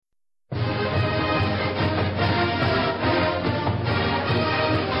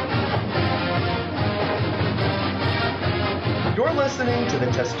listening to the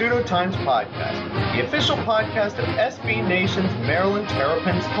Testudo Times Podcast, the official podcast of SB Nation's Maryland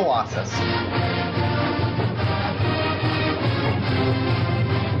Terrapins Colossus.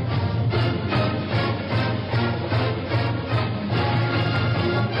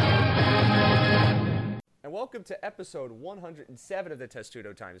 And welcome to episode 107 of the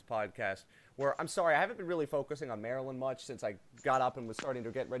Testudo Times Podcast, where, I'm sorry, I haven't been really focusing on Maryland much since I got up and was starting to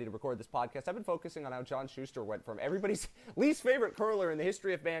get ready to record this podcast. I've been focusing on how John Schuster went from everybody's least favorite curler in the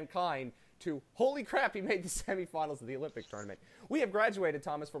history of mankind to, holy crap, he made the semifinals of the Olympic tournament. We have graduated,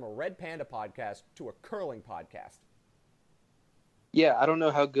 Thomas, from a Red Panda podcast to a curling podcast. Yeah, I don't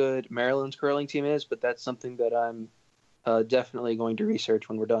know how good Maryland's curling team is, but that's something that I'm definitely going to research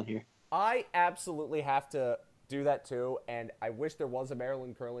when we're done here. I absolutely have to do that too, and I wish there was a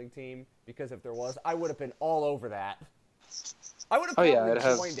Maryland curling team, because if there was, I would have been all over that. I would have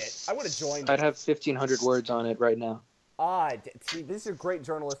joined it. I would have joined it. I'd have 1,500 words on it right now. See, these are great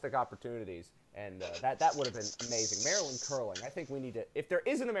journalistic opportunities, and that would have been amazing. Maryland curling. I think we need to, if there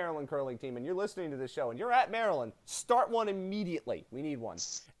isn't a Maryland curling team and you're listening to this show and you're at Maryland, start one immediately. We need one.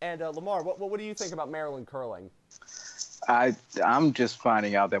 And Lamar, what do you think about Maryland curling? I'm just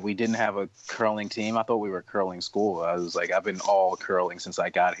finding out that we didn't have a curling team. I thought we were a curling school. I was like, I've been all curling since I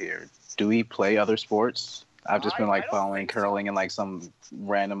got here. Do we play other sports? I've just been following curling in like some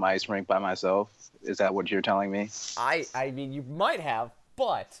random ice rink by myself. Is that what you're telling me? I mean, you might have,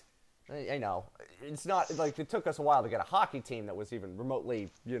 but I know it's not like it took us a while to get a hockey team that was even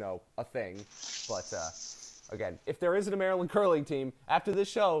remotely, a thing. But again, if there isn't a Maryland curling team after this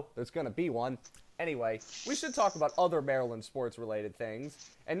show, there's going to be one. Anyway, we should talk about other Maryland sports-related things.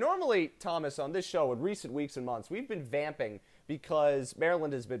 And normally, Thomas, on this show, in recent weeks and months, we've been vamping because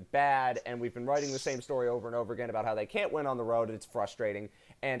Maryland has been bad, and we've been writing the same story over and over again about how they can't win on the road, and it's frustrating.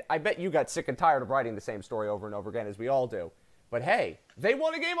 And I bet you got sick and tired of writing the same story over and over again, as we all do. But hey, they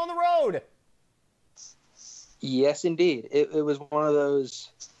won a game on the road! Yes, indeed. It was one of those...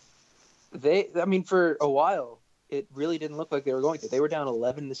 for a while, it really didn't look like they were going to. They were down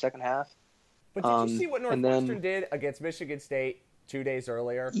 11 in the second half. But did you see what Northwestern did against Michigan State 2 days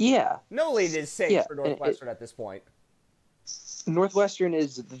earlier? Yeah. No lead is safe for Northwestern at this point. Northwestern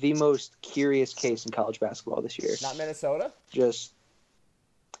is the most curious case in college basketball this year. Not Minnesota? Just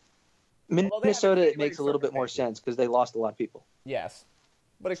Minnesota, it makes a little bit more sense because they lost a lot of people. Yes.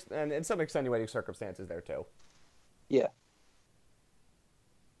 But and in some extenuating circumstances there too. Yeah.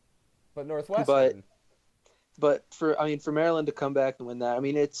 But Northwestern. But for Maryland to come back and win that,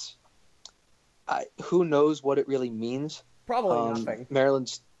 it's who knows what it really means? Probably nothing.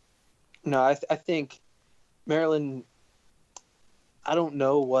 I think Maryland. I don't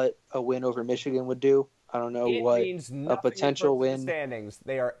know what a win over Michigan would do. I don't know what a potential win. Standings.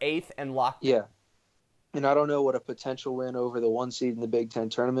 They are 8th and locked. Yeah, and I don't know what a potential win over the 1 seed in the Big Ten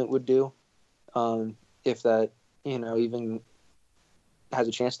tournament would do. If that even has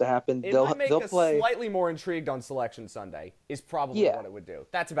a chance to happen, they'll play slightly more intrigued on Selection Sunday. Is probably what it would do.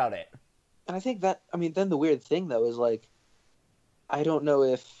 That's about it. And I think that, then the weird thing, though, is, I don't know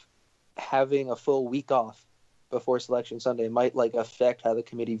if having a full week off before Selection Sunday might, affect how the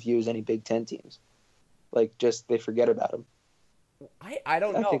committee views any Big Ten teams. They forget about them. I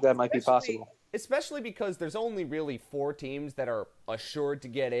don't know. I think that might be possible. Especially because there's only really 4 teams that are assured to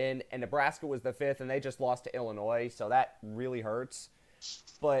get in, and Nebraska was the 5th, and they just lost to Illinois, so that really hurts.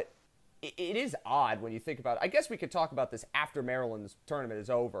 But it is odd when you think about it. I guess we could talk about this after Maryland's tournament is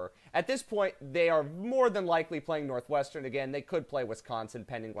over. At this point, they are more than likely playing Northwestern again. They could play Wisconsin,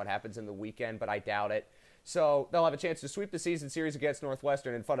 pending what happens in the weekend, but I doubt it. So they'll have a chance to sweep the season series against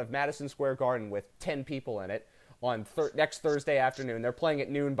Northwestern in front of Madison Square Garden with 10 people in it on next Thursday afternoon. They're playing at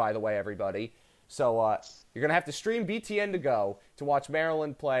noon, by the way, everybody. So you're going to have to stream BTN to go to watch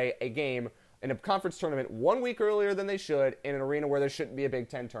Maryland play a game in a conference tournament 1 week earlier than they should in an arena where there shouldn't be a Big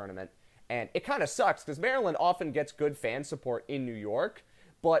Ten tournament. And it kind of sucks because Maryland often gets good fan support in New York,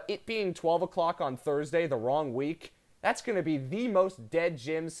 but it being 12 o'clock on Thursday, the wrong week, that's going to be the most dead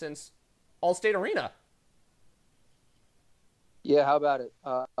gym since Allstate Arena. Yeah, how about it?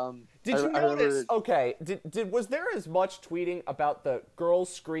 Did you notice? Okay, was there as much tweeting about the girl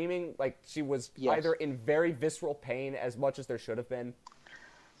screaming like she was either in very visceral pain as much as there should have been?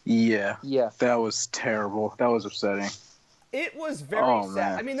 Yeah. That was terrible. That was upsetting. It was very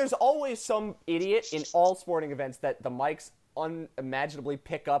sad. Man. There's always some idiot in all sporting events that the mics unimaginably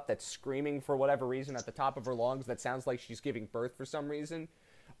pick up that's screaming for whatever reason at the top of her lungs that sounds like she's giving birth for some reason,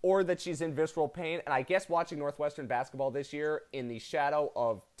 or that she's in visceral pain. And I guess watching Northwestern basketball this year in the shadow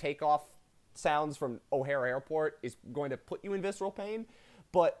of takeoff sounds from O'Hare Airport is going to put you in visceral pain.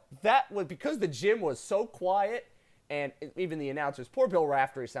 But that was because the gym was so quiet and even the announcers. Poor Bill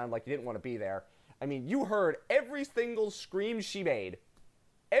Raftery sounded like he didn't want to be there. I mean, you heard every single scream she made.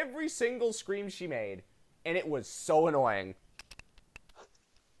 Every single scream she made. And it was so annoying.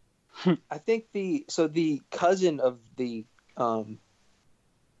 I think the cousin of the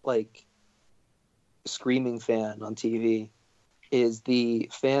screaming fan on TV is the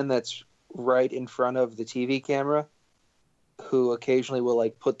fan that's right in front of the TV camera, who occasionally will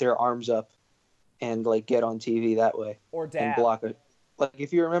put their arms up and get on TV that way, or dab. And block it.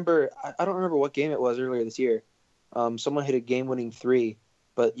 If you remember, I don't remember what game it was earlier this year. Someone hit a game-winning 3,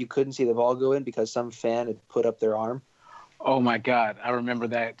 but you couldn't see the ball go in because some fan had put up their arm. Oh my God, I remember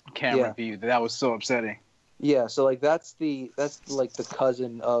that camera view. That was so upsetting. Yeah, so that's the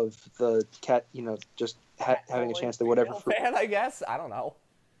cousin of the cat, just having a chance to whatever fan, I guess. I don't know.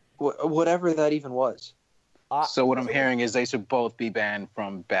 Whatever that even was. So what I'm hearing is they should both be banned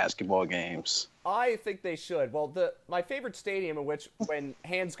from basketball games. I think they should. Well, my favorite stadium in which when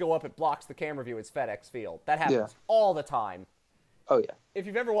hands go up it blocks the camera view is FedEx Field. That happens all the time. Oh yeah. If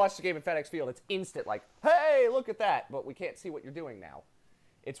you've ever watched a game at FedEx Field, it's instant hey, look at that, but we can't see what you're doing now.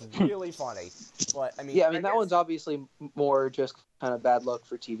 It's really funny. But I mean, that one's obviously more just kind of bad luck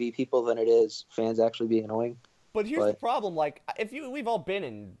for TV people than it is fans actually being annoying. But here's the problem: we've all been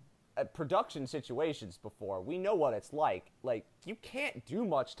in production situations before, we know what it's like. You can't do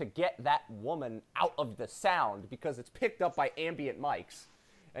much to get that woman out of the sound because it's picked up by ambient mics,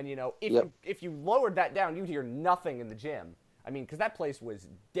 and if you lowered that down, you'd hear nothing in the gym. I mean, because that place was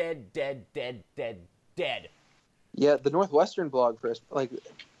dead. Yeah, the Northwestern blog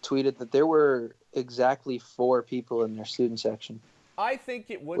tweeted that there were exactly 4 people in their student section. I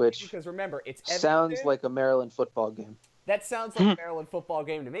think it would be because, remember, it's Edmonton. Sounds like a Maryland football game. That sounds like a Maryland football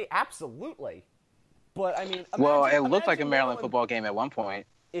game to me. Absolutely. But, I mean... it looked like a Maryland football game at one point.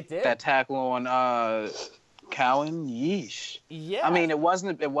 It did? That tackle on Cowan, yeesh. Yeah. I mean, it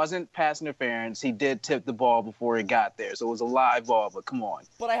wasn't pass interference. He did tip the ball before it got there, so it was a live ball, but come on.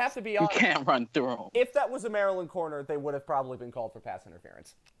 But I have to be honest. You can't run through him. If that was a Maryland corner, they would have probably been called for pass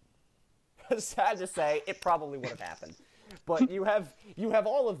interference. Sad to say, it probably would have happened. But you have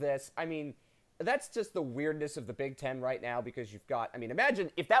all of this. I mean, that's just the weirdness of the Big Ten right now because you've got,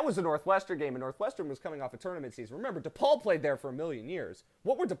 imagine if that was a Northwestern game and Northwestern was coming off a tournament season. Remember, DePaul played there for a million years.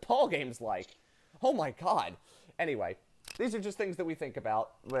 What were DePaul games like? Oh my God. Anyway, these are just things that we think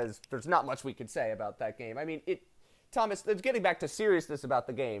about. There's not much we could say about that game. I mean, Thomas, getting back to seriousness about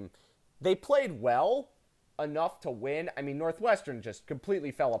the game, they played well enough to win. I mean, Northwestern just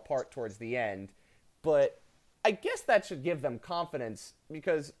completely fell apart towards the end. But I guess that should give them confidence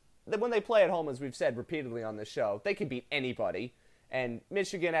because when they play at home, as we've said repeatedly on this show, they can beat anybody. And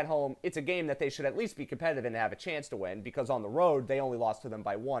Michigan at home, it's a game that they should at least be competitive and have a chance to win because on the road, they only lost to them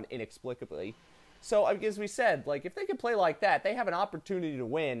by 1 inexplicably. So, as we said, if they can play like that, they have an opportunity to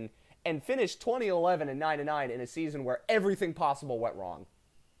win and finish 2011 and 9-9 in a season where everything possible went wrong.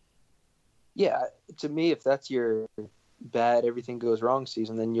 Yeah, to me, if that's your bad, everything goes wrong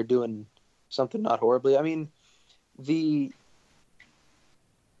season, then you're doing something not horribly. I mean, the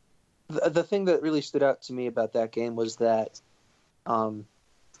thing that really stood out to me about that game was that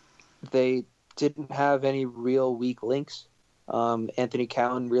they didn't have any real weak links. Anthony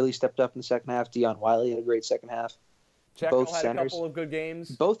Cowan really stepped up in the second half. Deion Wiley had a great second half. Both had centers, a couple of good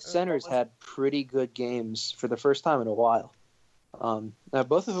games. Both centers had pretty good games for the first time in a while. Now,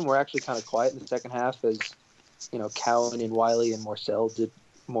 both of them were actually kind of quiet in the second half as, Cowan and Wiley and Morcell did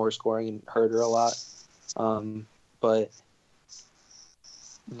more scoring and hurt her a lot. But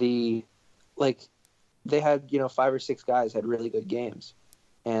they had, 5 or 6 guys had really good games.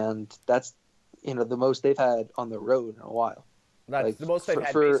 And that's, the most they've had on the road in a while. That's the most they've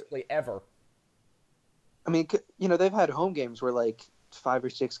had basically ever. I mean, they've had home games where 5 or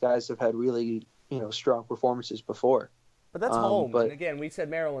 6 guys have had really, strong performances before. But that's home. And again, we said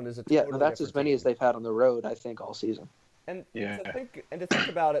Maryland is a totally that's as many team. as they've had on the road, I think, all season. And to think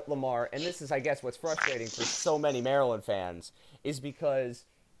about it, Lamar, and this is, I guess, what's frustrating for so many Maryland fans, is because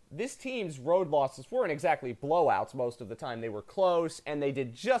this team's road losses weren't exactly blowouts most of the time. They were close, and they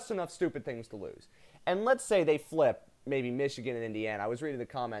did just enough stupid things to lose. And let's say they flip maybe Michigan and Indiana. I was reading the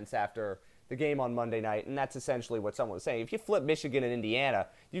comments after the game on Monday night, and that's essentially what someone was saying. If you flip Michigan and Indiana,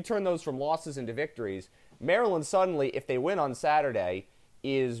 you turn those from losses into victories. Maryland suddenly, if they win on Saturday,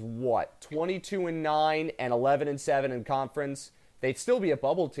 is 22-9 and 11-7 in conference. They'd still be a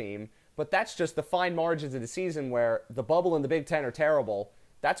bubble team, but that's just the fine margins of the season where the bubble and the Big Ten are terrible.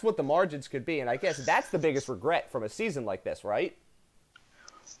 That's what the margins could be, and I guess that's the biggest regret from a season like this, right?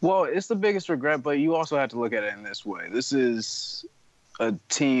 Well, it's the biggest regret, but you also have to look at it in this way. This is a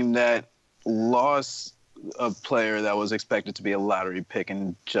team that lost a player that was expected to be a lottery pick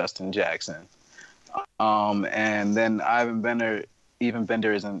in Justin Jackson. And then even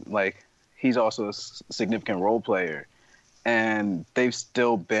Bender isn't like, he's also a significant role player. And they've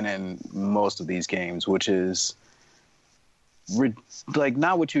still been in most of these games, which is like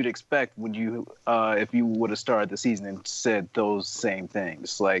not what you'd expect when you if you would have started the season and said those same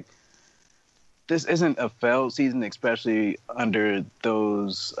things. Like, this isn't a failed season, especially under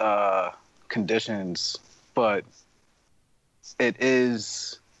those conditions, but it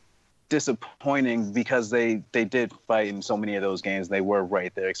is disappointing because they did fight in so many of those games. They were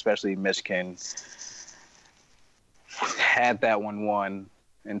right there, especially Michigan had that one won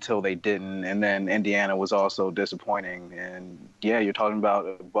until they didn't, and then Indiana was also disappointing. And yeah, you're talking about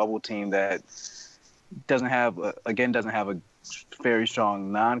a bubble team that doesn't have a very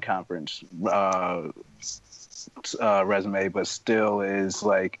strong non-conference resume, but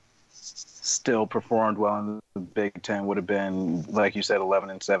still performed well in the Big Ten. Would have been, like you said,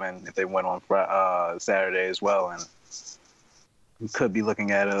 11-7 if they went on Saturday as well, and could be looking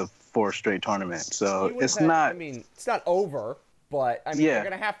at a 4th straight tournament. So it's not over. But I mean, yeah, they're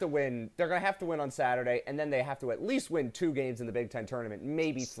going to have to win. They're going to have to win on Saturday, and then they have to at least win 2 games in the Big Ten tournament,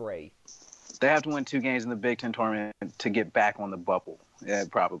 maybe 3. They have to win 2 games in the Big Ten tournament to get back on the bubble,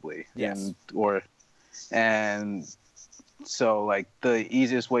 probably. Yes. And so, like, the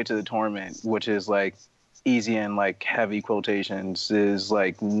easiest way to the tournament, which is like easy in like heavy quotations, is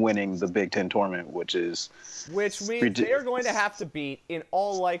like winning the Big Ten tournament, which means they are going to have to beat, in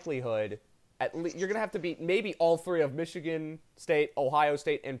all likelihood, you're going to have to beat maybe all 3 of Michigan State, Ohio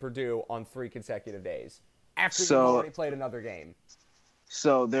State, and Purdue on 3 consecutive days after you've already played another game.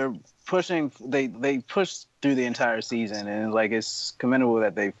 So they're pushing. They pushed through the entire season, and like it's commendable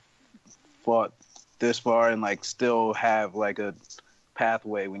that they fought this far and like still have like a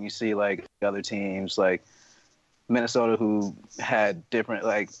pathway. When you see like other teams like Minnesota who had different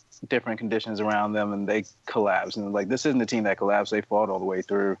conditions around them and they collapsed, and like this isn't a team that collapsed. They fought all the way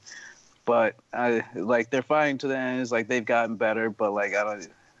through. But they're fighting to the end. It's like they've gotten better, but like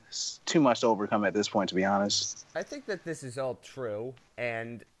it's too much to overcome at this point, to be honest. I think that this is all true,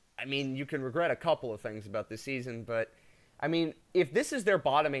 and I mean, you can regret a couple of things about this season, but I mean, if this is their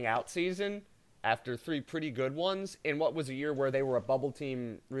bottoming out season after 3 pretty good ones in what was a year where they were a bubble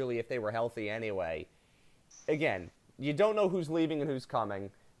team, really, if they were healthy anyway. Again, you don't know who's leaving and who's coming,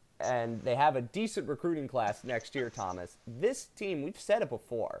 and they have a decent recruiting class next year, Thomas. This team, we've said it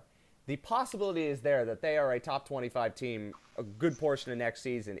before. The possibility is there that they are a top 25 team a good portion of next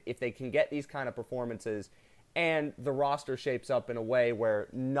season if they can get these kind of performances and the roster shapes up in a way where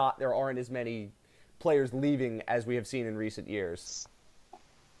there aren't as many players leaving as we have seen in recent years.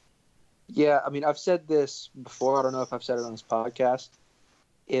 Yeah, I mean, I've said this before. I don't know if I've said it on this podcast.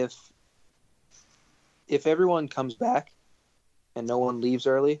 If everyone comes back and no one leaves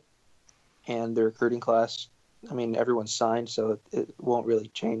early and the recruiting class, I mean, everyone's signed, so it won't really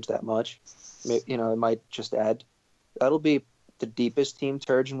change that much. You know, it might just add. That'll be the deepest team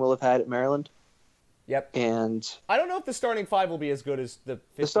Turgeon will have had at Maryland. Yep. And I don't know if the starting 5 will be as good as the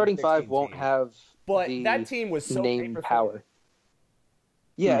 15, starting 5 team. Won't have but the that team was so name power.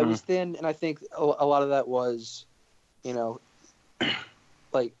 Yeah, It was thin, and I think a lot of that was, you know,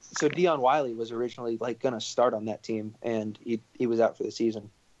 like, so Dion Wiley was originally like going to start on that team, and he was out for the season.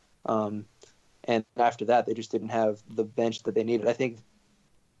 And after that, they just didn't have the bench that they needed. I think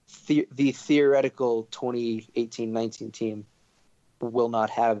the theoretical 2018-19 team will not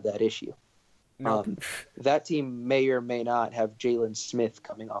have that issue. Nope. That team may or may not have Jalen Smith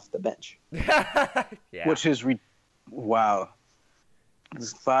coming off the bench. Yeah. Which is wow.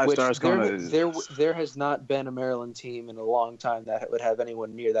 5 stars going to... There has not been a Maryland team in a long time that would have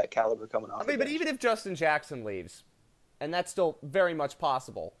anyone near that caliber coming off. But even if Justin Jackson leaves, and that's still very much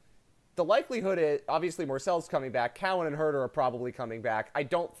possible, the likelihood is, obviously, Marcel's coming back. Cowan and Herter are probably coming back. I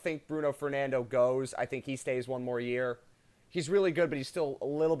don't think Bruno Fernando goes. I think he stays one more year. He's really good, but he's still a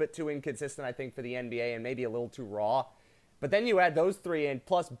little bit too inconsistent, I think, for the NBA and maybe a little too raw. But then you add those 3 in,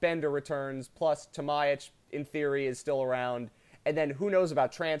 plus Bender returns, plus Tomajic, in theory, is still around. And then who knows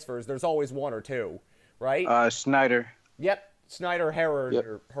about transfers? There's always 1 or 2, right? Snyder. Yep. Snyder, Herard, Yep.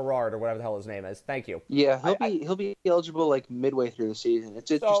 or Herard, or whatever the hell his name is. Thank you. Yeah, he'll be eligible like midway through the season.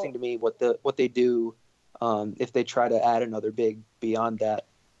 It's interesting to me what they do if they try to add another big beyond that.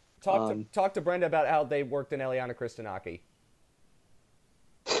 Talk to Brenda about how they worked in Eliana Kristanaki.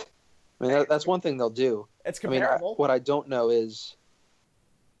 I mean, that's one thing they'll do. It's comparable. What I don't know is,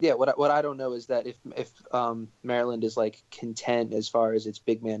 what I don't know is that if Maryland is like content as far as its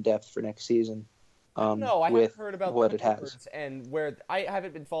big man depth for next season, No, I with haven't heard about what the it has. rumors and where I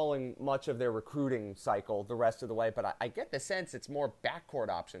haven't been following much of their recruiting cycle the rest of the way, but I get the sense it's more backcourt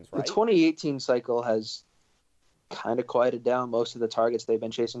options, right? The 2018 cycle has kind of quieted down. Most of the targets they've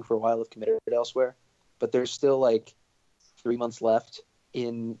been chasing for a while have committed elsewhere, but there's still like 3 months left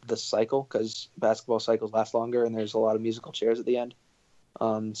in the cycle because basketball cycles last longer and there's a lot of musical chairs at the end.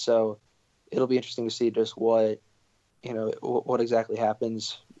 So it'll be interesting to see just what exactly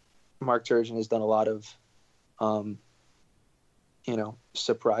happens. Mark Turgeon has done a lot of,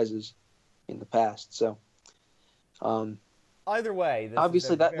 surprises in the past. So, either way,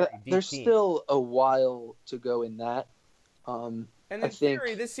 obviously there's still a while to go in that. And in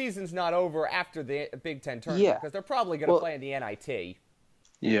theory, this season's not over after the Big Ten tournament because they're probably going to play in the NIT.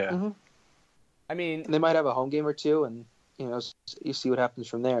 Yeah. Mm-hmm. I mean, they might have a home game or two, and you see what happens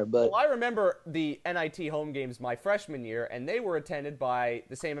from there. But I remember the NIT home games my freshman year, and they were attended by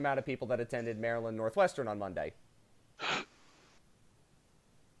the same amount of people that attended Maryland Northwestern on Monday.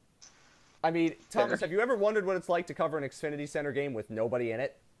 I mean, Thomas, have you ever wondered what it's like to cover an Xfinity Center game with nobody in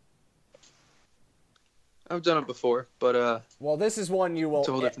it? I've done it before, but well, this is one you will.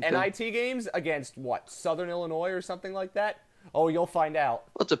 NIT thing. Games against what? Southern Illinois or something like that? Oh, you'll find out.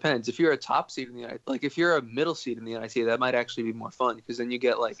 Well, it depends. If you're a top seed in the NIT, like if you're a middle seed in the NIT, that might actually be more fun because then you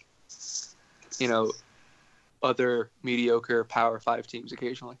get like, other mediocre Power 5 teams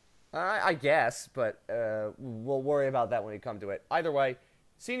occasionally. I guess, but we'll worry about that when we come to it. Either way,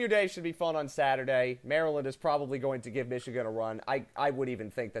 Senior Day should be fun on Saturday. Maryland is probably going to give Michigan a run. I would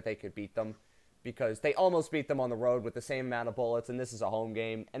even think that they could beat them because they almost beat them on the road with the same amount of bullets, and this is a home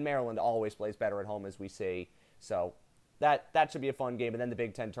game, and Maryland always plays better at home, as we see. So that should be a fun game. And then the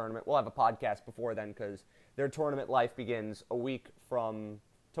Big Ten tournament. We'll have a podcast before then because their tournament life begins a week from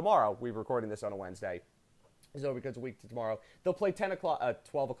tomorrow. We're recording this on a Wednesday. So because a week to tomorrow, they'll play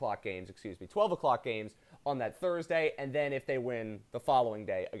 12 o'clock games on that Thursday, and then if they win the following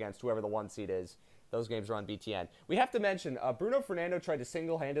day against whoever the 1 seed is, those games are on BTN. We have to mention, Bruno Fernando tried to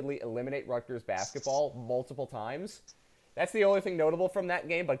single-handedly eliminate Rutgers basketball multiple times. That's the only thing notable from that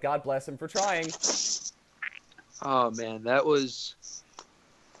game, but God bless him for trying. Oh, man, that was...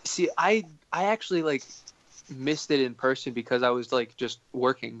 See, I actually, missed it in person because I was, just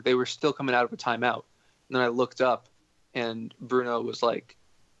working. They were still coming out of a timeout. And then I looked up, and Bruno was,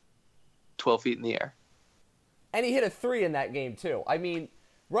 12 feet in the air. And he hit a 3 in that game, too. I mean,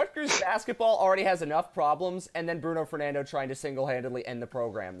 Rutgers basketball already has enough problems, and then Bruno Fernando trying to single-handedly end the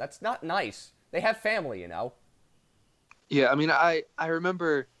program. That's not nice. They have family, Yeah, I meI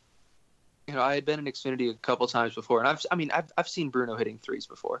remember, I had been in Xfinity a couple times before, and I've seen Bruno hitting threes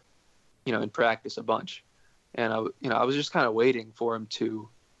before, in practice a bunch. And, I was just kind of waiting for him to,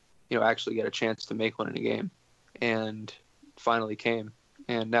 actually get a chance to make one in a game. And finally came.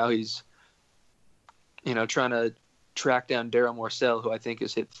 And now he's, trying to track down Daryl Morcell, who I think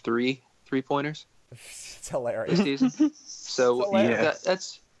has hit three-pointers. It's hilarious. This season. So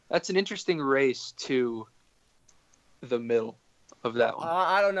hilarious. That's an interesting race to the middle of that one.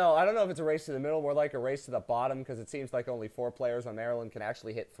 I don't know. I don't know if it's a race to the middle, more like a race to the bottom, because it seems like only 4 players on Maryland can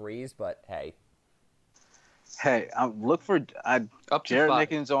actually hit threes, but hey. Hey, look for Up to Jared 5.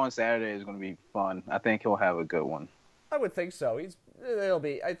 Nickens on Saturday is going to be fun. I think he'll have a good one. I would think so.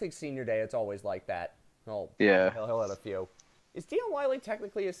 I think Senior Day, it's always like that. Yeah. He'll have a few. Is Dion Wiley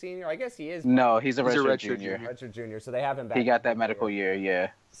technically a senior? I guess he is. No, he's a redshirt junior. Redshirt junior, so they have him back. He got that medical year,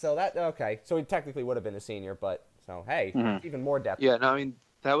 yeah. So so he technically would have been a senior, but so hey, even more depth. Yeah, no,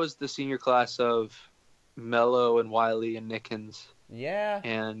 that was the senior class of Mello and Wiley and Nickens. Yeah.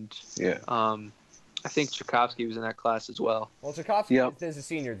 And yeah. I think Tchaikovsky was in that class as well. Well, Tchaikovsky is a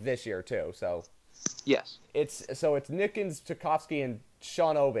senior this year too, so yes. It's Nickens, Tchaikovsky, and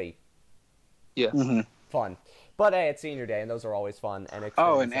Sean Obi. Yeah. Mm-hmm. Fun. But hey, it's Senior Day, and those are always fun. And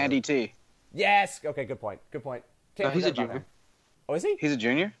and Andy T. Yes. Okay. Good point. No, he's a junior. Oh, is he? He's a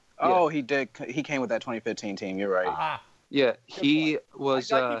junior? Yeah. Oh, he did. He came with that 2015 team. You're right. Ah. Yeah, he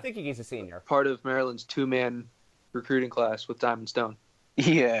was I keep thinking he's a senior. part of Maryland's 2-man recruiting class with Diamond Stone.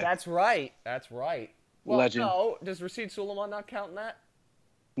 Yeah. That's right. Well, Legend. No, does Rashid Suleiman not count in that?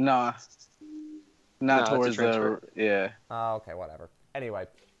 Nah. Not No, towards it's a transfer. yeah. Oh, okay, whatever. Anyway,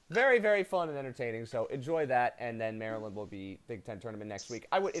 very, very fun and entertaining. So enjoy that, and then Maryland will be Big Ten tournament next week.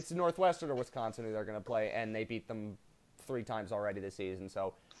 It's Northwestern or Wisconsin who they're going to play, and they beat them 3 times already this season.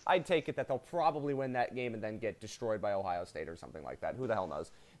 So I'd take it that they'll probably win that game and then get destroyed by Ohio State or something like that. Who the hell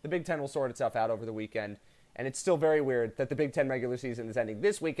knows? The Big Ten will sort itself out over the weekend, and it's still very weird that the Big Ten regular season is ending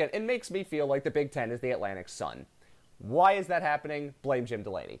this weekend. It makes me feel like the Big Ten is the Atlantic Sun. Why is that happening? Blame Jim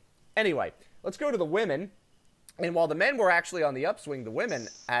Delaney. Anyway, let's go to the women. And while the men were actually on the upswing, the women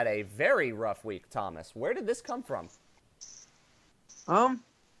had a very rough week, Thomas. Where did this come from?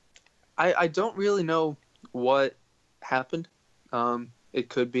 I don't really know what happened. It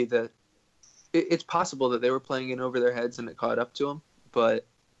could be that it's possible that they were playing in over their heads and it caught up to them. But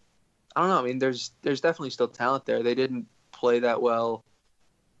I don't know. I mean, there's definitely still talent there. They didn't play that well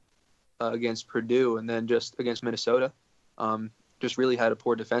against Purdue, and then just against Minnesota, just really had a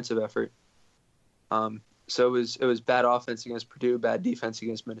poor defensive effort. So it was bad offense against Purdue, bad defense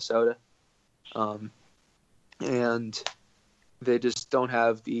against Minnesota, and they just don't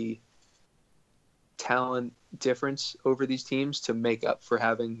have the talent difference over these teams to make up for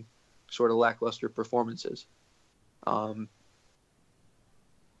having sort of lackluster performances.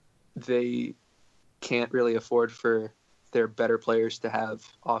 They can't really afford for their better players to have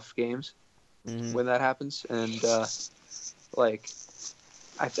off games when that happens. And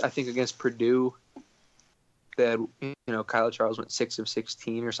I think against Purdue, they had, Kyla Charles went 6 of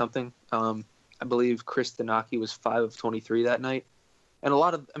 16 or something. I believe Chris Tanaki was 5 of 23 that night. And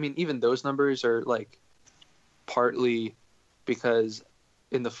even those numbers are partly because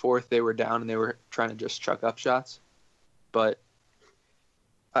in the fourth they were down and they were trying to just chuck up shots. But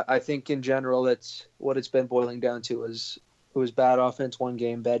I think in general that's what it's been boiling down to. It was bad offense one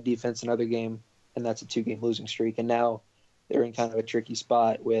game, bad defense another game, and that's a 2-game losing streak. And now they're in kind of a tricky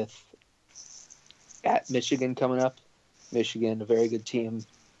spot with at Michigan coming up. Michigan, a very good team,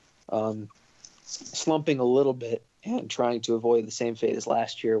 slumping a little bit and trying to avoid the same fate as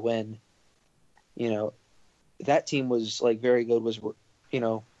last year when, that team was very good, was,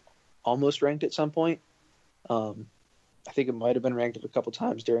 almost ranked at some point. I think it might have been ranked a couple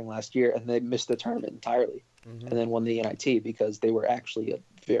times during last year, and they missed the tournament entirely, and then won the NIT because they were actually a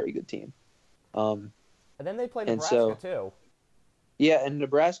very good team. And then they played Nebraska too. Yeah, and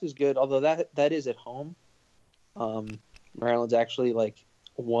Nebraska's good, although that is at home. Maryland's actually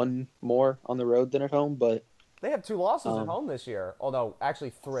one more on the road than at home, but they have 2 losses at home this year. Although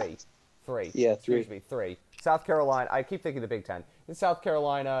actually 3. Yeah, 3. Excuse me, 3. South Carolina. I keep thinking the Big Ten. It's South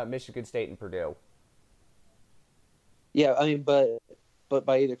Carolina, Michigan State, and Purdue. Yeah, but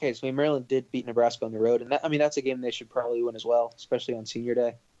by either case, Maryland did beat Nebraska on the road, and that's a game they should probably win as well, especially on Senior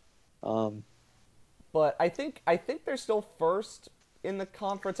Day. But I think they're still first in the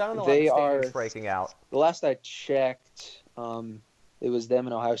conference. I don't know they how the are standings breaking out. The last I checked, it was them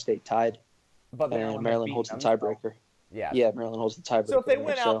and Ohio State tied, but Maryland holds the tiebreaker. Yeah, Maryland holds the tiebreaker. So if they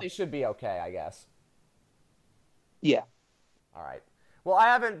win out, they should be okay, I guess. Yeah. All right. Well, I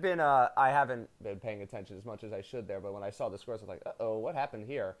haven't been paying attention as much as I should there, but when I saw the scores, I was like, uh-oh, what happened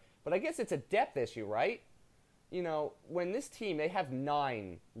here? But I guess it's a depth issue, right? When this team, they have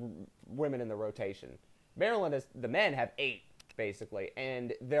 9 women in the rotation. Maryland, the men have 8, basically,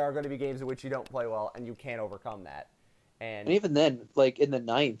 and there are going to be games in which you don't play well, and you can't overcome that. And even then, in the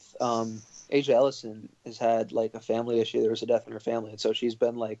 9th, Asia Ellison has had, a family issue. There was a death in her family, and so she's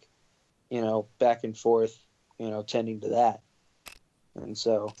been, back and forth, tending to that. And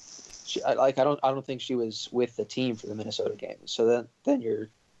so, I don't think she was with the team for the Minnesota game. So then you're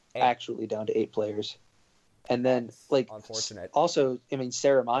actually down to 8 players, and then unfortunate. Also,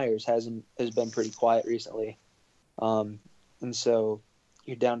 Sarah Myers has been pretty quiet recently, and so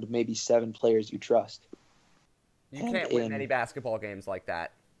you're down to maybe 7 players you trust. You can't win any basketball games like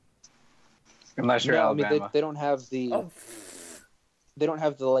that unless you're Alabama. They don't have the they don't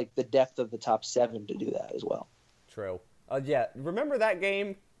have the depth of the top 7 to do that as well. True. Yeah, remember that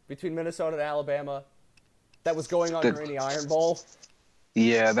game between Minnesota and Alabama that was going on during the Iron Bowl?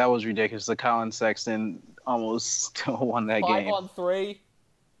 Yeah, that was ridiculous. The Colin Sexton almost won that game. 5-on-3.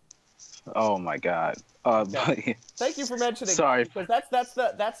 Oh my God. Thank you for mentioning. Sorry, because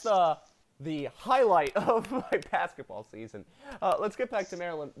that's the highlight of my basketball season. Let's get back to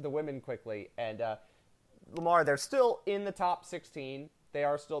Maryland, the women, quickly. And Lamar, they're still in the top 16. They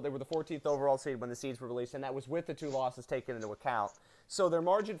were the 14th overall seed when the seeds were released, and that was with the 2 losses taken into account. So their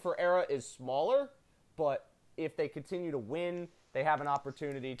margin for error is smaller, but if they continue to win, they have an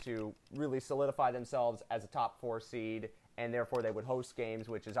opportunity to really solidify themselves as a top 4 seed, and therefore they would host games,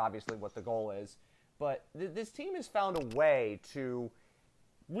 which is obviously what the goal is. But this team has found a way to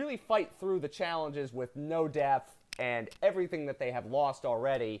really fight through the challenges with no depth and everything that they have lost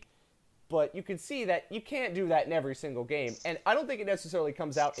already. But you can see that you can't do that in every single game. And I don't think it necessarily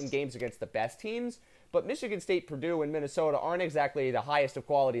comes out in games against the best teams, but Michigan State, Purdue, and Minnesota aren't exactly the highest of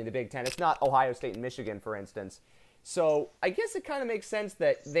quality in the Big Ten. It's not Ohio State and Michigan, for instance. So I guess it kind of makes sense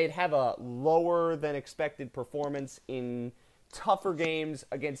that they'd have a lower than expected performance in tougher games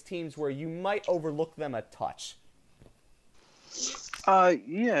against teams where you might overlook them a touch.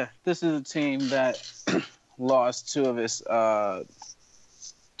 Yeah, this is a team that lost two of his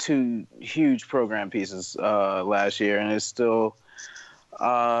two huge program pieces last year, and is still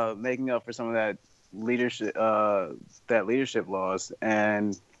making up for some of that leadership loss.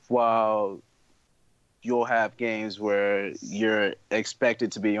 And while you'll have games where you're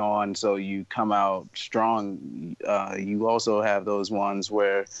expected to be on, so you come out strong, you also have those ones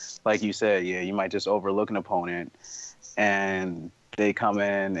where, like you said, you might just overlook an opponent and they come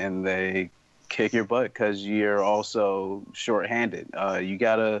in and they kick your butt because you're also shorthanded.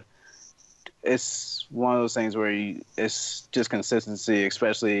 It's one of those things where it's just consistency,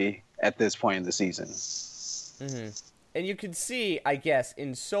 especially at this point in the season. Mm-hmm. And you can see, I guess,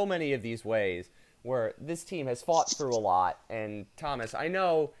 in so many of these ways where this team has fought through a lot. And Thomas, I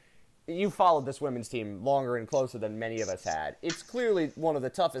know you followed this women's team longer and closer than many of us had. It's clearly one of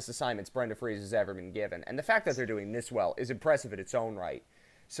the toughest assignments Brenda Frese has ever been given. And the fact that they're doing this well is impressive in its own right.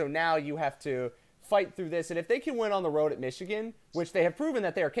 So now you have to fight through this. And if they can win on the road at Michigan, which they have proven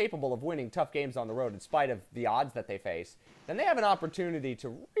that they are capable of winning tough games on the road in spite of the odds that they face, then they have an opportunity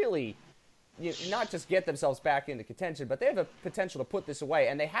to really not just get themselves back into contention, but they have a potential to put this away.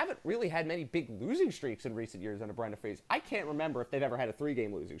 And they haven't really had many big losing streaks in recent years under Brenda Frese. I can't remember if they've ever had a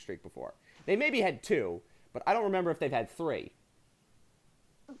 3-game losing streak before. They maybe had 2, but I don't remember if they've had 3.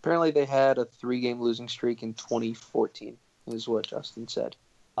 Apparently they had a 3-game losing streak in 2014, is what Justin said.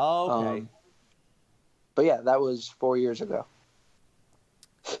 Oh, okay. But yeah, that was 4 years ago.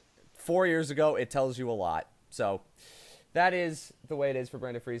 4 years ago, it tells you a lot. So that is the way it is for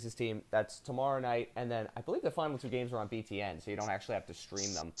Brenda Frese's team. That's tomorrow night, and then I believe the final 2 games are on BTN, so you don't actually have to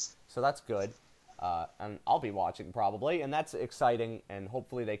stream them. So that's good, and I'll be watching probably, and that's exciting, and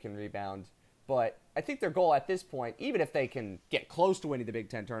hopefully they can rebound. But I think their goal at this point, even if they can get close to winning the Big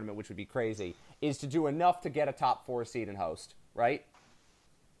Ten tournament, which would be crazy, is to do enough to get a top 4 seed and host, right?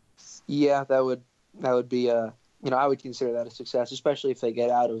 Yeah, that would be I would consider that a success, especially if they get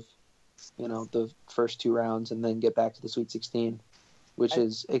out of the first 2 rounds and then get back to the Sweet 16, which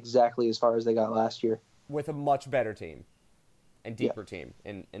is exactly as far as they got last year. With a much better team and deeper team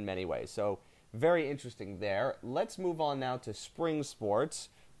in many ways. So very interesting there. Let's move on now to spring sports,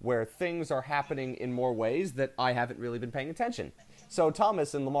 where things are happening in more ways that I haven't really been paying attention. So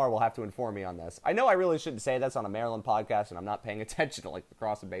Thomas and Lamar will have to inform me on this. I know I really shouldn't say this on a Maryland podcast, and I'm not paying attention to like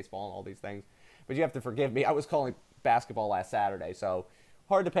lacrosse and baseball and all these things, but you have to forgive me. I was calling basketball last Saturday, so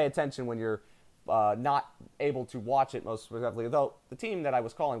hard to pay attention when you're not able to watch it most specifically, though the team that I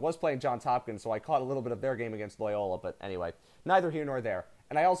was calling was playing Johns Hopkins, so I caught a little bit of their game against Loyola, but anyway, neither here nor there.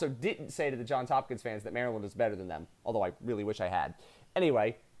 And I also didn't say to the Johns Hopkins fans that Maryland is better than them, although I really wish I had.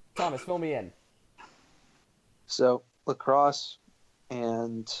 Anyway, Thomas, fill me in. So, lacrosse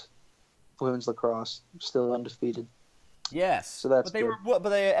and women's lacrosse still undefeated. Yes, so that's but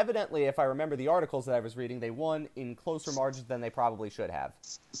they evidently, if I remember the articles that I was reading, they won in closer margins than they probably should have.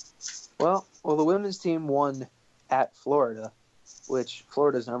 Well, the women's team won at Florida, which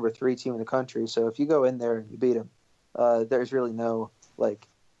Florida's number 3 team in the country. So if you go in there and you beat them, there's really no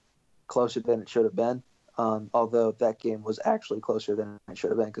closer than it should have been. Although that game was actually closer than it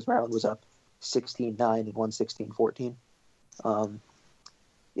should have been because Maryland was up 16-9 and won 16-14. And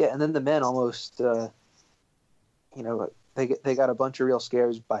then the men almost, they got a bunch of real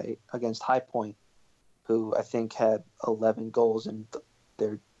scares against High Point, who I think had 11 goals in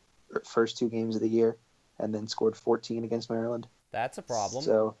their first 2 games of the year, and then scored 14 against Maryland. That's a problem.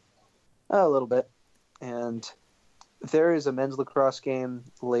 So, a little bit. And there is a men's lacrosse game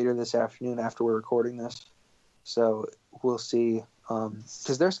later this afternoon after we're recording this. So we'll see,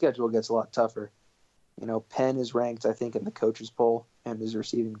 because their schedule gets a lot tougher. Penn is ranked, I think, in the coaches poll and is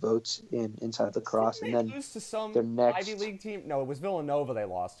receiving votes in Inside Lacrosse. Didn't and they then lose to some their next Ivy League team? No, it was Villanova they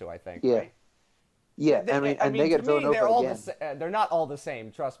lost to, I think. Yeah. Right? Yeah, they get Villanova again. They're not all the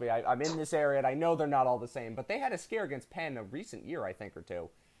same. Trust me, I'm in this area, and I know they're not all the same. But they had a scare against Penn a recent year, I think, or 2.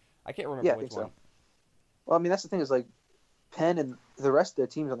 I can't remember which one. So. Well, that's the thing is, Penn and the rest of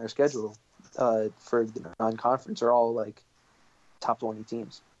the teams on their schedule for the non-conference are all, top 20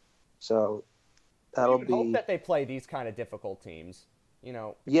 teams. So that'll be... hope that they play these kind of difficult teams. If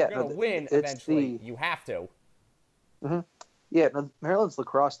you're going to win eventually, you have to. Mm-hmm. Yeah, Maryland's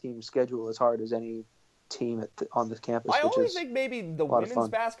lacrosse team schedule as hard as any team on this campus. I only think maybe the women's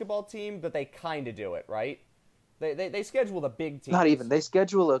basketball team, but they kind of do it, right? They schedule the big teams. Not even. They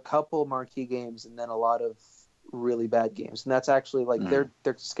schedule a couple marquee games and then a lot of really bad games. And that's actually, their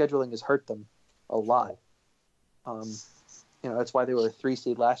scheduling has hurt them a lot. That's why they were a 3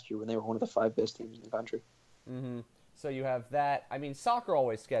 seed last year when they were one of the 5 best teams in the country. Mm-hmm. So you have that. Soccer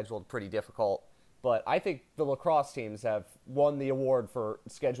always scheduled pretty difficult. But I think the lacrosse teams have won the award for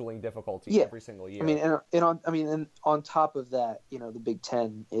scheduling difficulty every single year. I mean, and on top of that, the Big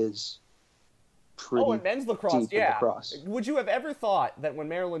Ten is pretty and men's lacrosse, deep in lacrosse. Would you have ever thought that when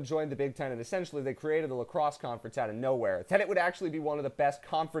Maryland joined the Big Ten and essentially they created a lacrosse conference out of nowhere, that it would actually be one of the best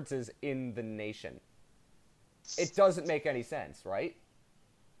conferences in the nation? It doesn't make any sense, right?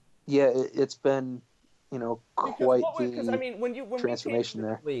 Yeah, it's been, quite the transformation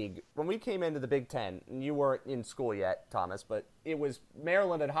there. When we came into the Big Ten, and you weren't in school yet, Thomas, but it was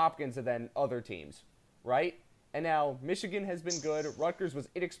Maryland and Hopkins and then other teams, right? And now Michigan has been good. Rutgers was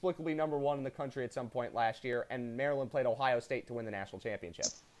inexplicably number 1 in the country at some point last year, and Maryland played Ohio State to win the national championship.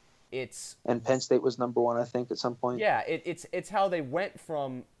 And Penn State was number 1, I think, at some point. Yeah, it's how they went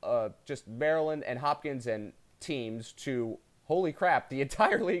from just Maryland and Hopkins and teams to, holy crap, the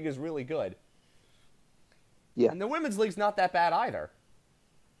entire league is really good. Yeah. And the women's league's not that bad either.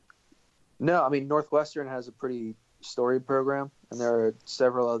 No, I mean, Northwestern has a pretty storied program, and there are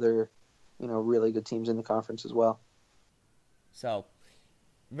several other, really good teams in the conference as well. So,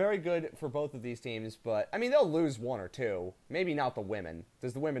 very good for both of these teams, but, I mean, they'll lose 1 or 2. Maybe not the women,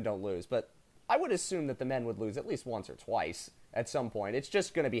 because the women don't lose, but I would assume that the men would lose at least once or twice at some point. It's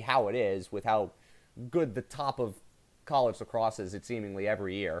just going to be how it is with how good the top of college lacrosse is, it seemingly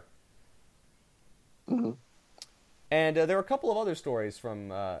every year. Mm-hmm. And there are a couple of other stories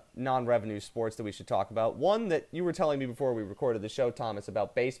from non-revenue sports that we should talk about. One that you were telling me before we recorded the show, Thomas,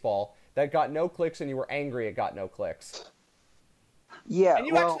 about baseball, that got no clicks and you were angry it got no clicks. Yeah, and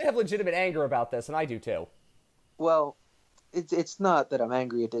you actually have legitimate anger about this, and I do too. Well, it's not that I'm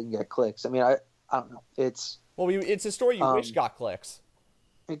angry it didn't get clicks. I mean, I don't know. It's a story you wish got clicks.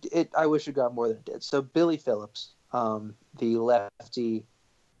 I wish it got more than it did. So Billy Phillips, the lefty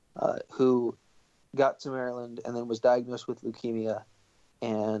who got to Maryland and then was diagnosed with leukemia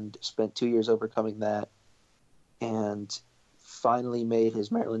and spent 2 years overcoming that and finally made his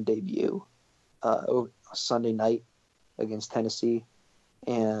Maryland debut Sunday night against Tennessee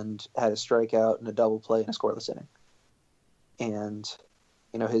and had a strikeout and a double play and a scoreless inning. And,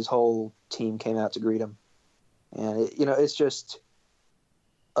 his whole team came out to greet him. And, it's just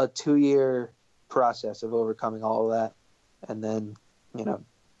a 2-year process of overcoming all of that and then,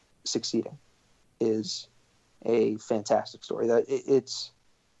 succeeding is a fantastic story. That it's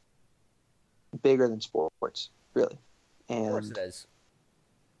bigger than sports, really. And, of course it is.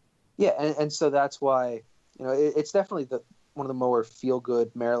 Yeah, and so that's why, it's definitely one of the more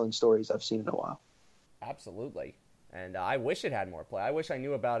feel-good Maryland stories I've seen in a while. Absolutely. And I wish it had more play. I wish I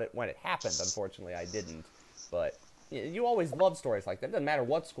knew about it when it happened. Unfortunately, I didn't. But you always love stories like that. It doesn't matter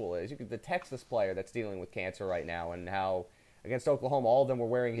what school it is. The Texas player that's dealing with cancer right now and how against Oklahoma, all of them were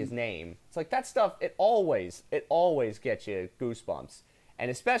wearing his name. It's like that stuff, it always gets you goosebumps. And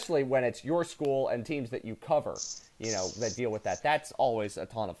especially when it's your school and teams that you cover, that deal with that. That's always a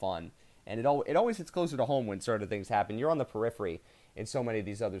ton of fun. And it always hits closer to home when certain things happen. You're on the periphery in so many of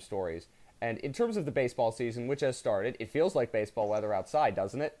these other stories. And in terms of the baseball season, which has started, it feels like baseball weather outside,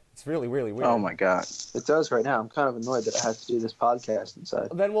 doesn't it? It's really, really weird. Oh, my God. It does right now. I'm kind of annoyed that I have to do this podcast inside.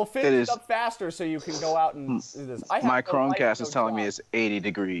 Then we'll finish it up faster so you can go out and do this. My Chromecast is telling me it's 80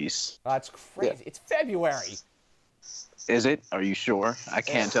 degrees. That's crazy. Yeah. It's February. Is it? Are you sure? I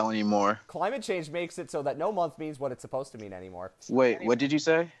can't tell anymore. Climate change makes it so that no month means what it's supposed to mean anymore. Wait, anyway. What did you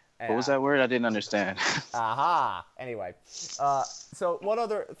say? What was that word? I didn't understand. Aha. Anyway, so what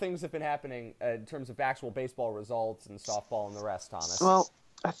other things have been happening in terms of actual baseball results and softball and the rest, Thomas? Well,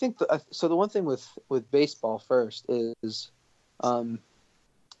 I think the one thing with baseball first is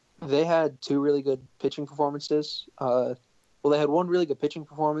they had 2 really good pitching performances. They had 1 really good pitching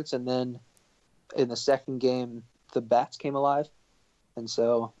performance, and then in the second game, the bats came alive. And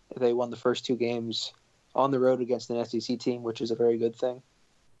so they won the first 2 games on the road against an SEC team, which is a very good thing.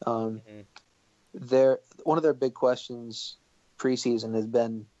 One of their big questions preseason has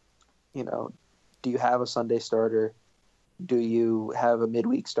been, do you have a Sunday starter? Do you have a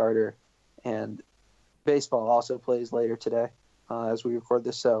midweek starter? And baseball also plays later today as we record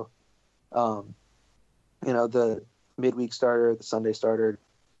this. So, the midweek starter, the Sunday starter,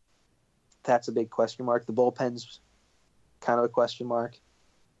 that's a big question mark. The bullpen's kind of a question mark.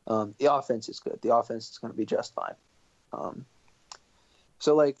 The offense is good. The offense is going to be just fine.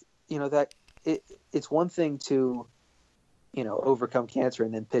 It's one thing to, overcome cancer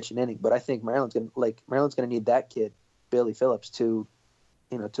and then pitch an inning, but I think Maryland's going to need that kid, Billy Phillips, to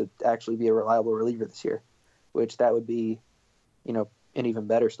actually be a reliable reliever this year, which that would be, an even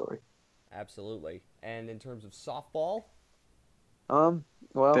better story. Absolutely. And in terms of softball?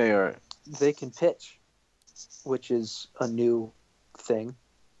 They can pitch, which is a new thing.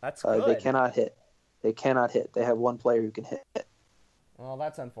 That's good. They cannot hit. They cannot hit. They have one player who can hit. Well,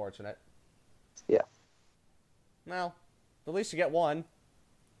 that's unfortunate. Yeah. Well, at least you get one.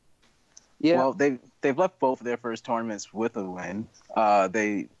 Yeah. Well, they've left both of their first tournaments with a win.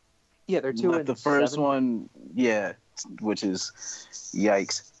 They're 2 and the first 7. one, which is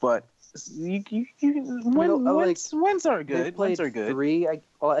yikes. But wins are good. Wins are good.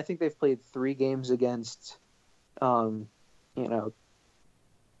 I think they've played 3 games against, like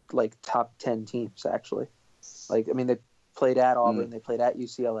top 10 teams actually. Like, I mean, they played at Auburn, they played at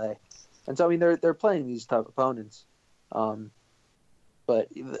UCLA, and so I mean they're playing these tough opponents. But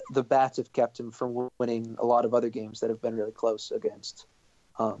the bats have kept him from winning a lot of other games that have been really close against,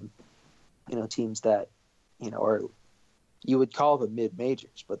 teams that, are, you would call them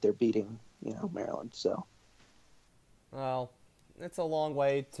mid-majors, but they're beating, Maryland. So, well, it's a long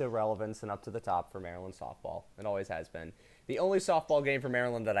way to relevance and up to the top for Maryland softball. It always has been. The only softball game for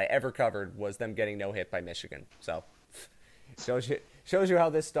Maryland that I ever covered was them getting no hit by Michigan. So, shows you how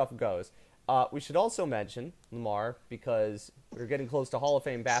this stuff goes. We should also mention, Lamar, because we're getting close to Hall of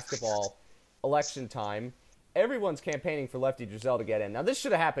Fame basketball election time. Everyone's campaigning for Lefty Driesell to get in. Now, this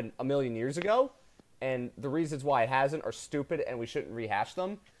should have happened a million years ago, and the reasons why it hasn't are stupid, and we shouldn't rehash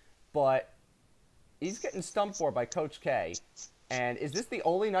them. But he's getting stumped for by Coach K. And is this the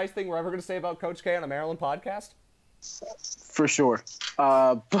only nice thing we're ever going to say about Coach K on a Maryland podcast? For sure.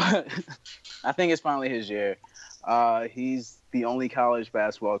 But I think it's finally his year. He's the only college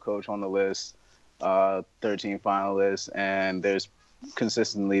basketball coach on the list, 13 finalists, and there's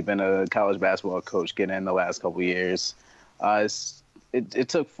consistently been a college basketball coach getting in the last couple of years. It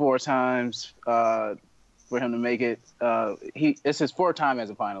took 4 times for him to make it. It's his 4th time as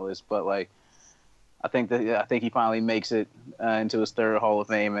a finalist, but I think he finally makes it into his 3rd Hall of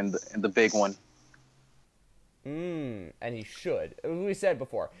Fame and the big one. And he should. We said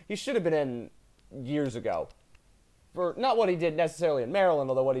before, he should have been in years ago. For not what he did necessarily in Maryland,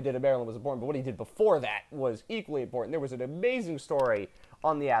 although what he did in Maryland was important, but what he did before that was equally important. There was an amazing story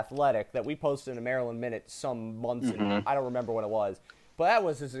on The Athletic that we posted in a Maryland Minute some months ago. I don't remember what it was. But that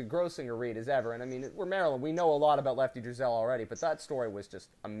was as engrossing a read as ever. And, I mean, we're Maryland. We know a lot about Lefty Driesell already, but that story was just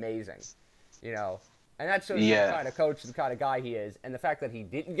amazing, And that shows you the kind of coach, the kind of guy he is. And the fact that he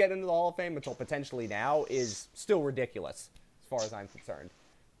didn't get into the Hall of Fame until potentially now is still ridiculous, as far as I'm concerned.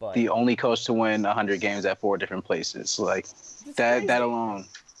 But the only coach to win 100 games at 4 different places. That alone.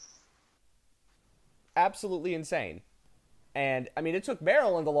 Absolutely insane. And, I mean, it took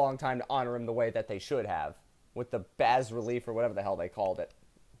Maryland a long time to honor him the way that they should have, with the Baz relief or whatever the hell they called it.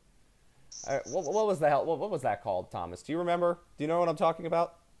 What was that called, Thomas? Do you remember? Do you know what I'm talking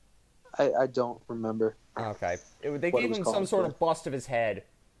about? I don't remember. Okay. They gave him some sort of bust of his head,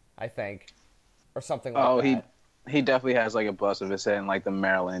 I think, or something like that. He definitely has a bust of his head in the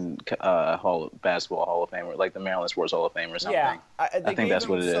Maryland Basketball Hall of Fame, or the Maryland Sports Hall of Fame or something. Yeah, I think that's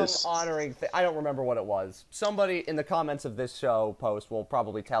what it is. Honoring I don't remember what it was. Somebody in the comments of this show post will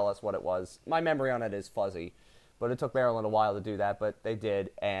probably tell us what it was. My memory on it is fuzzy, but it took Maryland a while to do that, but they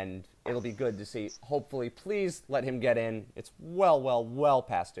did, and it'll be good to see. Hopefully, please let him get in. It's well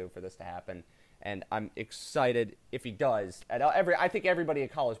past due for this to happen, and I'm excited if he does. And I think everybody in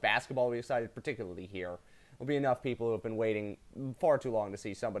college basketball will be excited, particularly here. Will be enough people who have been waiting far too long to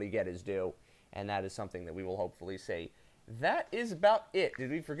see somebody get his due, and that is something that we will hopefully see. That is about it.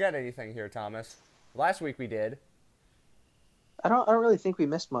 Did we forget anything here, Thomas? Last week we did. I don't really think we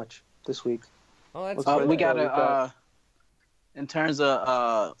missed much this week. Oh, that's we got in terms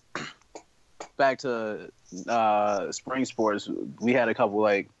of back to spring sports. We had a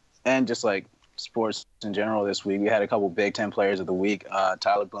couple and just sports in general this week. We had a couple Big Ten players of the week.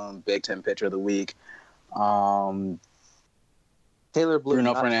 Tyler Bloom, Big Ten pitcher of the week. Taylor Bloom,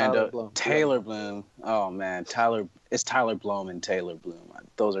 Bruno Fernando, Taylor Bloom. Oh man, it's Tyler Bloom and Taylor Bloom.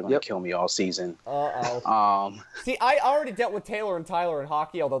 Those are going to kill me all season. See, I already dealt with Taylor and Tyler in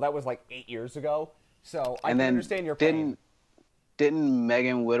hockey, although that was 8 years ago. So I can understand your pain. Didn't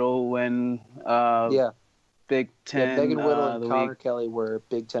Megan Whittle win? Big Ten. Yeah, Megan Whittle and Connor Kelly were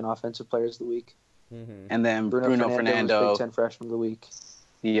Big Ten offensive players of the week. Mm-hmm. And then Bruno Fernando was Big Ten freshman of the week.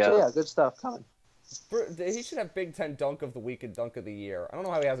 Yeah. So, good stuff coming. He should have Big Ten Dunk of the Week and Dunk of the Year. I don't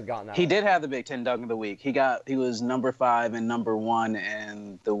know how he hasn't gotten that. He did have the Big Ten Dunk of the Week. He was number 5 and number 1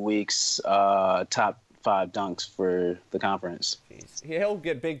 in the week's top 5 dunks for the conference. Jeez. He'll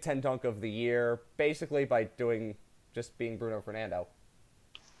get Big Ten Dunk of the Year basically by just being Bruno Fernando.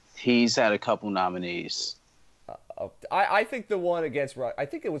 He's had a couple nominees. I think the one against I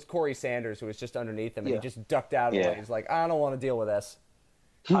think it was Corey Sanders who was just underneath him and he just ducked out of it. He's like, I don't want to deal with this.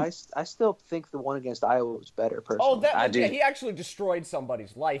 I still think the one against Iowa was better, personally. He actually destroyed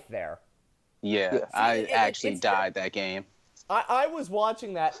somebody's life there. Yeah, Yeah. I actually died that game. I was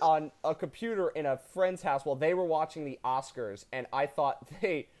watching that on a computer in a friend's house while they were watching the Oscars, and I thought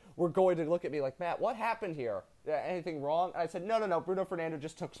they were going to look at me like, Matt, what happened here? Anything wrong? I said, no, Bruno Fernando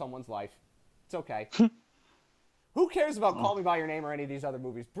just took someone's life. It's okay. Who cares about Call Me By Your Name or any of these other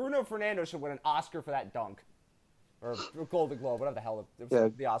movies? Bruno Fernando should win an Oscar for that dunk. Or Golden Globe, whatever the hell it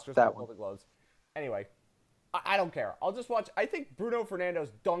was, the Oscars or Golden Globes. Anyway, I don't care. I'll just watch. I think Bruno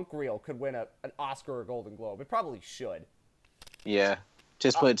Fernando's dunk reel could win an Oscar or Golden Globe. It probably should. Yeah,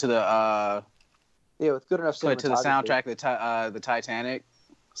 just put it to the with good enough put it to the soundtrack, the Titanic.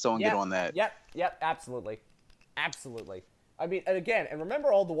 Someone get on that. Yep, absolutely. I mean, and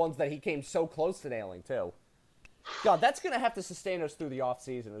remember all the ones that he came so close to nailing too. God, that's gonna have to sustain us through the off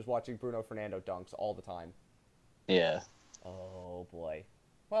season, is watching Bruno Fernando dunks all the time. Yeah. Oh boy.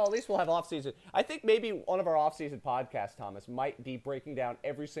 Well, at least we'll have off season. I think maybe one of our off season podcasts, Thomas, might be breaking down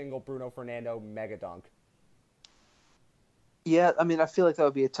every single Bruno Fernando mega dunk. Yeah, I mean, I feel like that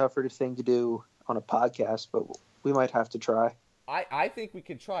would be a tougher thing to do on a podcast, but we might have to try. I think we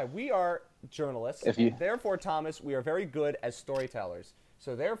could try. We are journalists. Therefore, Thomas, we are very good as storytellers.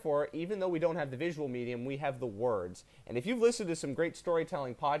 So therefore, even though we don't have the visual medium, we have the words. And if you've listened to some great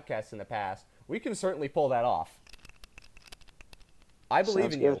storytelling podcasts in the past, we can certainly pull that off. I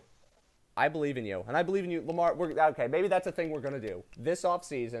believe in you. I believe in you. And I believe in you, Lamar. Okay, maybe that's a thing we're going to do. This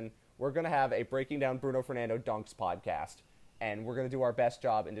offseason, we're going to have a Breaking Down Bruno Fernando Dunks podcast. And we're going to do our best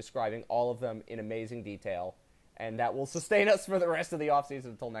job in describing all of them in amazing detail. And that will sustain us for the rest of the offseason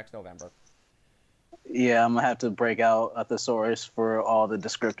until next November. Yeah, I'm going to have to break out a thesaurus for all the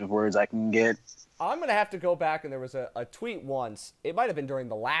descriptive words I can get. I'm going to have to go back, and there was a tweet once, it might have been during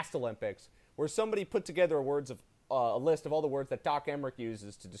the last Olympics, where somebody put together a list of all the words that Doc Emmerich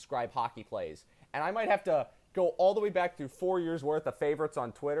uses to describe hockey plays. And I might have to go all the way back through 4 years' worth of favorites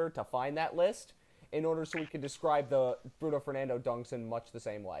on Twitter to find that list in order so we can describe the Bruno Fernando dunks in much the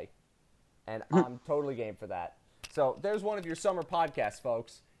same way. And I'm totally game for that. So there's one of your summer podcasts,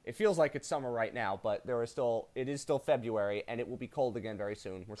 folks. It feels like it's summer right now, but it is still February, and it will be cold again very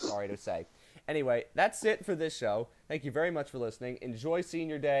soon. We're sorry to say. Anyway, that's it for this show. Thank you very much for listening. Enjoy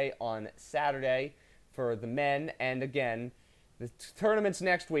Senior Day on Saturday for the men. And again, the tournament's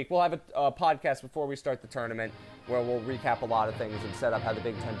next week. We'll have a podcast before we start the tournament where we'll recap a lot of things and set up how the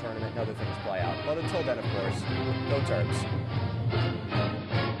Big Ten tournament and other things play out. But until then, of course, go Terps.